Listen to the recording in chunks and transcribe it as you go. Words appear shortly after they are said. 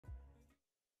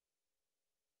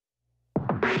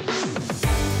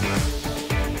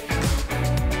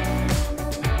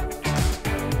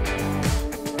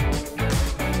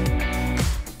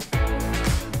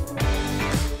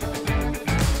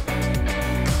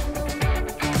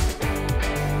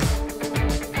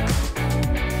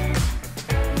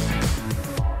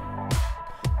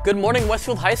Good morning,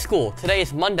 Westfield High School. Today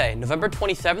is Monday, November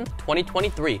 27th,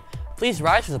 2023. Please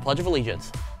rise for the Pledge of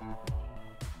Allegiance.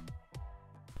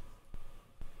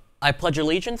 I pledge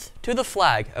allegiance to the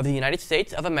flag of the United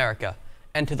States of America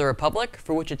and to the republic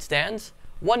for which it stands,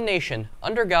 one nation,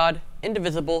 under God,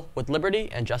 indivisible, with liberty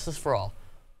and justice for all.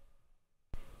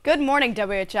 Good morning,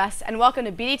 WHS, and welcome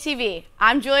to BDTV.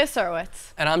 I'm Julia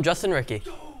Surwitz. And I'm Justin Rickey.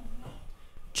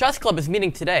 Chess Club is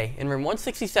meeting today in room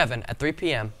 167 at 3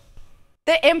 p.m.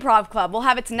 The Improv Club will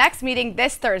have its next meeting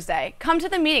this Thursday. Come to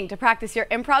the meeting to practice your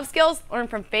improv skills, learn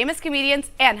from famous comedians,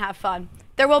 and have fun.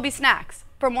 There will be snacks.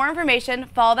 For more information,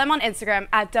 follow them on Instagram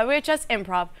at WHS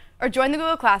Improv or join the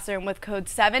Google Classroom with code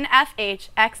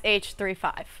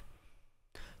 7FHXH35.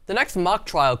 The next mock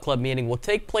trial club meeting will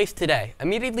take place today,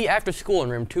 immediately after school in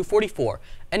room 244.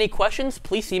 Any questions,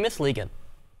 please see Miss Legan.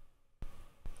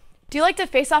 Do you like to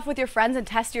face off with your friends and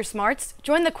test your smarts?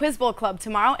 Join the Quiz Bowl Club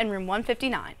tomorrow in room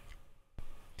 159.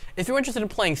 If you're interested in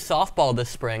playing softball this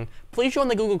spring, please join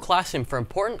the Google Classroom for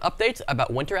important updates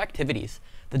about winter activities.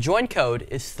 The join code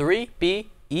is 3BEEKVF.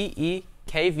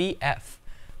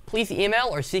 Please email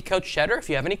or see Coach Shetter if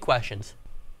you have any questions.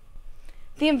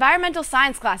 The environmental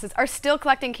science classes are still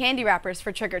collecting candy wrappers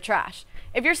for Trick or Trash.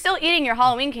 If you're still eating your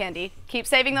Halloween candy, keep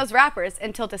saving those wrappers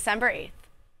until December 8th.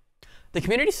 The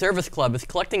Community Service Club is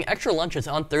collecting extra lunches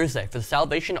on Thursday for the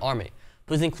Salvation Army.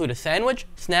 Please include a sandwich,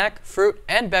 snack, fruit,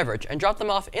 and beverage and drop them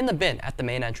off in the bin at the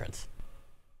main entrance.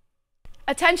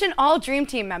 Attention all Dream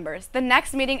Team members. The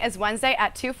next meeting is Wednesday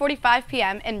at 2:45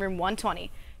 p.m. in room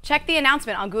 120. Check the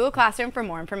announcement on Google Classroom for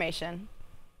more information.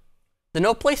 The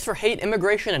No Place for Hate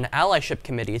Immigration and Allyship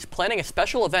Committee is planning a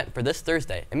special event for this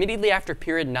Thursday, immediately after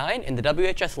Period 9 in the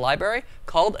WHS Library,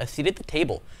 called A Seat at the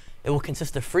Table. It will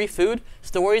consist of free food,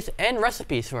 stories, and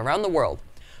recipes from around the world.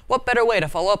 What better way to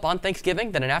follow up on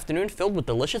Thanksgiving than an afternoon filled with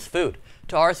delicious food?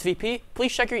 To RSVP,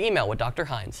 please check your email with Dr.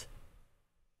 Hines.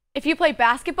 If you play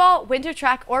basketball, winter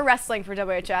track, or wrestling for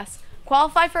WHS,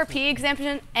 qualify for a PE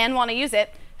exemption and want to use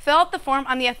it, fill out the form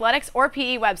on the athletics or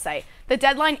PE website. The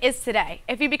deadline is today.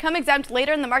 If you become exempt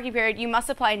later in the marking period, you must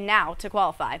apply now to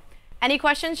qualify. Any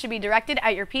questions should be directed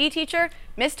at your PE teacher,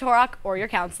 Ms. Torok, or your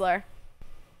counselor.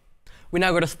 We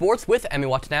now go to sports with Emmy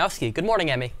Watanowski. Good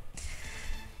morning, Emmy.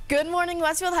 Good morning,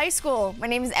 Westfield High School. My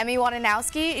name is Emmy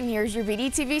Watanowski, and here's your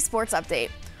BDTV Sports Update.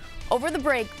 Over the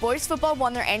break, boys football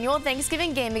won their annual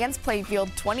Thanksgiving game against Plainfield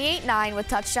 28-9 with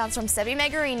touchdowns from Sebi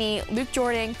Magarini, Luke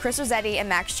Jordan, Chris Rossetti, and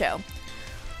Max Cho.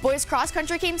 Boys cross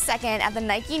country came second at the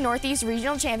Nike Northeast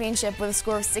Regional Championship with a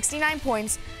score of 69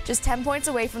 points, just 10 points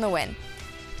away from the win.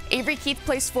 Avery Keith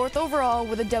placed fourth overall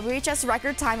with a WHS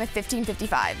record time of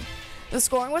 15:55. The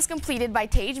scoring was completed by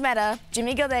Tage Mehta,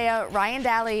 Jimmy Galdea, Ryan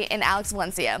Daly, and Alex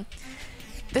Valencia.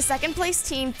 The second place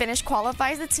team finished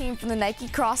qualifies the team from the Nike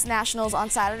Cross Nationals on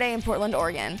Saturday in Portland,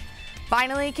 Oregon.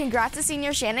 Finally, congrats to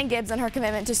senior Shannon Gibbs on her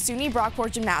commitment to SUNY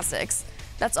Brockport Gymnastics.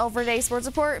 That's all for today's sports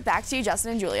report. Back to you,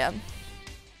 Justin and Julia.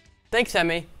 Thanks,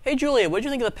 Emmy. Hey, Julia, what did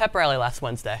you think of the pep rally last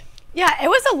Wednesday? Yeah, it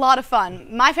was a lot of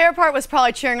fun. My favorite part was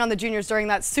probably cheering on the juniors during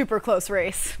that super close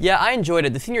race. Yeah, I enjoyed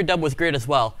it. The senior dub was great as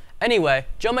well. Anyway,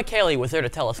 Joe McKaylee was there to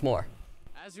tell us more.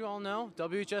 As you all know,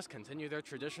 WHS continue their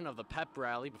tradition of the pep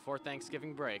rally before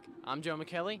Thanksgiving break. I'm Joe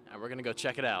McKaylee, and we're going to go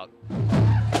check it out.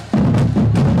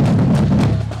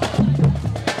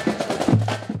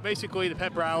 Basically, the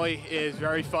pep rally is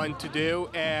very fun to do,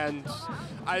 and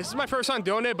this is my first time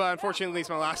doing it, but unfortunately it's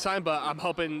my last time, but I'm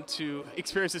hoping to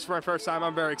experience this for my first time.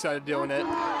 I'm very excited doing it.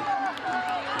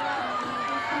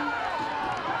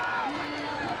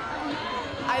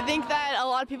 I think that a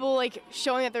lot of people like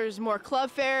showing that there's more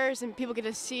club fairs and people get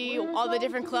to see all the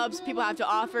different clubs people have to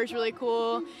offer is really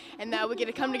cool, and that we get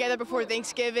to come together before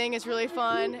Thanksgiving is really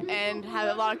fun and have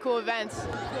a lot of cool events.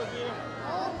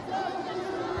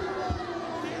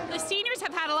 The seniors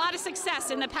have had a lot of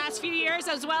success in the past few years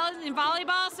as well as in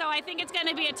volleyball, so I think it's going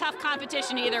to be a tough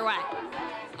competition either way.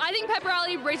 I think pep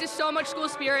rally raises so much school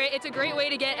spirit. It's a great way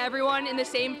to get everyone in the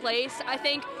same place. I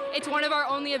think it's one of our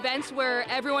only events where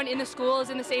everyone in the school is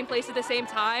in the same place at the same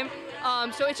time.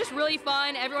 So it's just really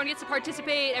fun. Everyone gets to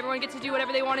participate. Everyone gets to do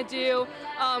whatever they want to do.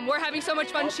 We're having so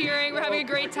much fun cheering. We're having a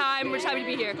great time. We're just happy to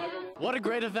be here. What a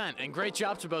great event, and great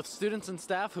job to both students and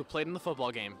staff who played in the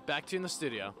football game. Back to you in the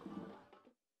studio.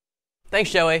 Thanks,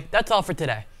 Joey. That's all for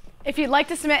today. If you'd like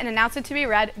to submit an announcement to be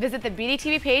read, visit the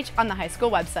BDTV page on the high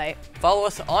school website. Follow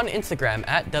us on Instagram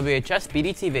at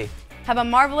WHSBDTV. Have a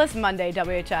marvelous Monday,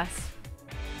 WHS.